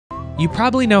You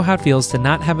probably know how it feels to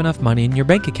not have enough money in your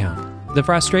bank account, the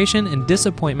frustration and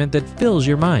disappointment that fills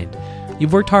your mind.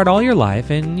 You've worked hard all your life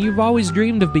and you've always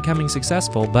dreamed of becoming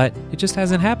successful, but it just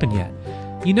hasn't happened yet.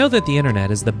 You know that the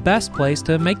internet is the best place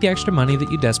to make the extra money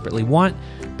that you desperately want,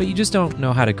 but you just don't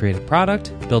know how to create a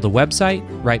product, build a website,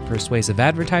 write persuasive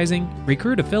advertising,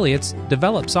 recruit affiliates,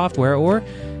 develop software, or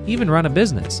even run a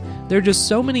business. There are just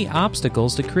so many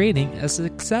obstacles to creating a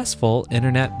successful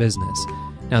internet business.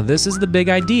 Now, this is the big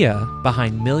idea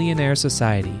behind Millionaire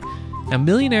Society. Now,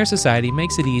 Millionaire Society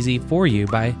makes it easy for you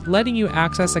by letting you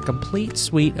access a complete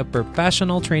suite of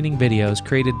professional training videos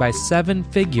created by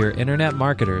seven-figure internet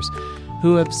marketers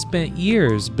who have spent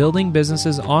years building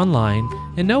businesses online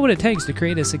and know what it takes to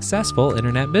create a successful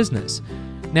internet business.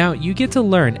 Now, you get to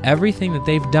learn everything that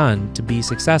they've done to be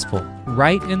successful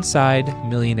right inside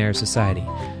Millionaire Society.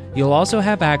 You'll also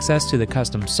have access to the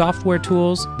custom software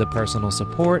tools, the personal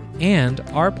support, and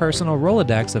our personal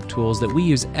Rolodex of tools that we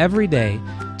use every day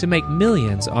to make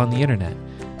millions on the internet.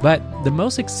 But the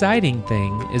most exciting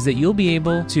thing is that you'll be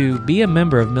able to be a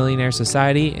member of Millionaire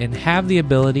Society and have the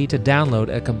ability to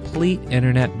download a complete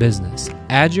internet business,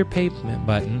 add your payment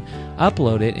button,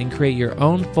 upload it, and create your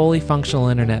own fully functional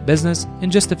internet business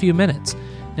in just a few minutes.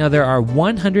 Now, there are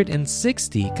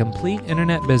 160 complete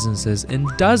internet businesses in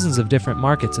dozens of different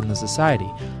markets in the society,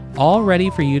 all ready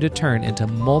for you to turn into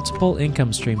multiple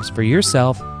income streams for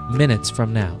yourself minutes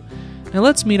from now. Now,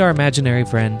 let's meet our imaginary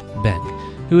friend, Ben,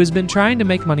 who has been trying to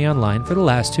make money online for the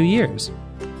last 2 years.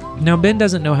 Now, Ben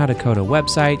doesn't know how to code a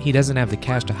website, he doesn't have the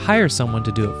cash to hire someone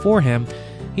to do it for him,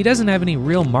 he doesn't have any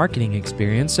real marketing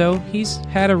experience, so he's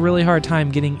had a really hard time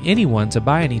getting anyone to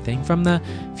buy anything from the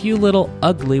few little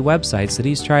ugly websites that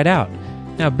he's tried out.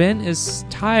 Now, Ben is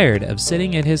tired of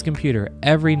sitting at his computer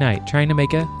every night trying to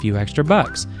make a few extra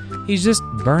bucks. He's just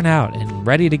burnt out and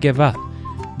ready to give up.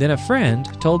 Then a friend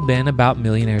told Ben about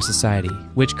Millionaire Society,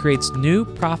 which creates new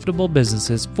profitable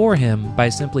businesses for him by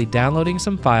simply downloading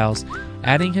some files,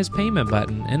 adding his payment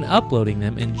button, and uploading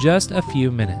them in just a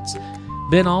few minutes.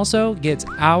 Ben also gets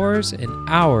hours and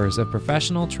hours of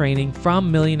professional training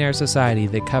from Millionaire Society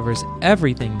that covers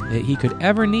everything that he could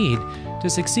ever need to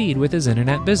succeed with his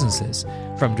internet businesses.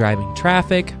 From driving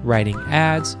traffic, writing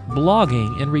ads,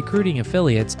 blogging, and recruiting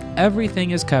affiliates,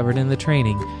 everything is covered in the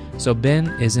training, so Ben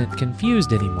isn't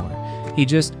confused anymore. He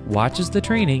just watches the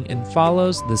training and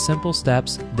follows the simple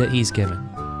steps that he's given.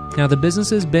 Now, the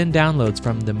businesses Ben downloads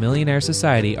from the Millionaire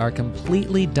Society are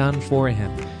completely done for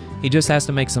him. He just has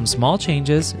to make some small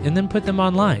changes and then put them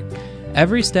online.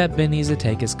 Every step Ben needs to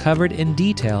take is covered in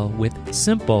detail with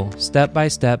simple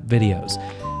step-by-step videos.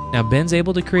 Now, Ben's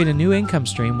able to create a new income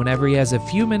stream whenever he has a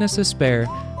few minutes to spare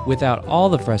without all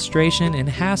the frustration and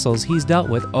hassles he's dealt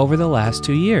with over the last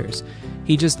 2 years.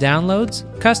 He just downloads,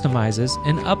 customizes,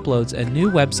 and uploads a new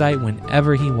website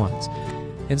whenever he wants.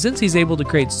 And since he's able to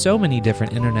create so many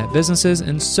different internet businesses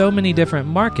in so many different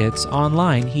markets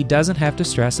online, he doesn't have to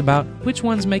stress about which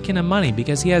one's making him money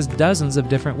because he has dozens of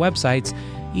different websites,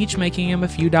 each making him a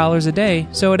few dollars a day,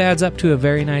 so it adds up to a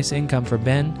very nice income for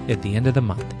Ben at the end of the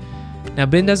month. Now,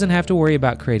 Ben doesn't have to worry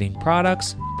about creating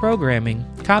products, programming,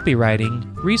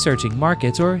 copywriting, researching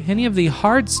markets, or any of the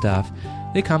hard stuff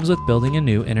that comes with building a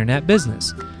new internet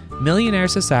business. Millionaire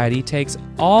Society takes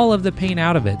all of the pain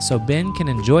out of it so Ben can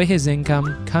enjoy his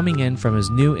income coming in from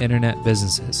his new internet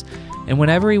businesses. And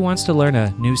whenever he wants to learn a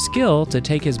new skill to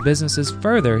take his businesses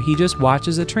further, he just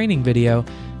watches a training video,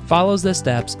 follows the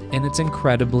steps, and it's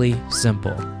incredibly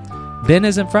simple. Ben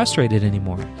isn't frustrated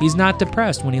anymore. He's not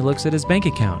depressed when he looks at his bank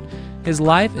account. His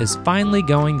life is finally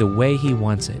going the way he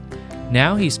wants it.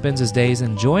 Now he spends his days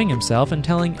enjoying himself and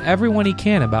telling everyone he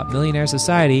can about Millionaire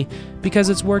Society because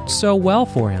it's worked so well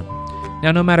for him.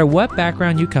 Now, no matter what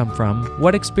background you come from,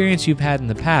 what experience you've had in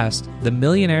the past, the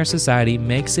Millionaire Society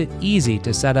makes it easy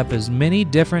to set up as many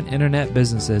different internet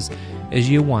businesses as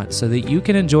you want so that you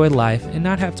can enjoy life and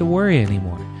not have to worry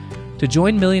anymore. To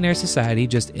join Millionaire Society,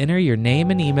 just enter your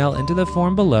name and email into the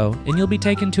form below and you'll be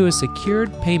taken to a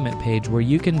secured payment page where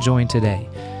you can join today.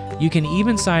 You can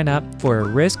even sign up for a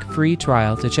risk-free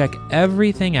trial to check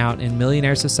everything out in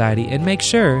Millionaire Society and make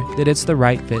sure that it's the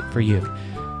right fit for you.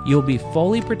 You'll be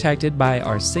fully protected by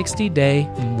our 60-day,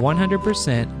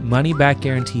 100% money-back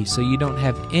guarantee, so you don't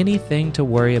have anything to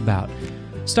worry about.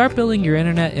 Start building your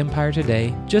internet empire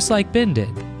today, just like Ben did.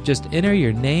 Just enter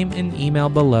your name and email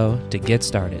below to get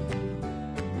started.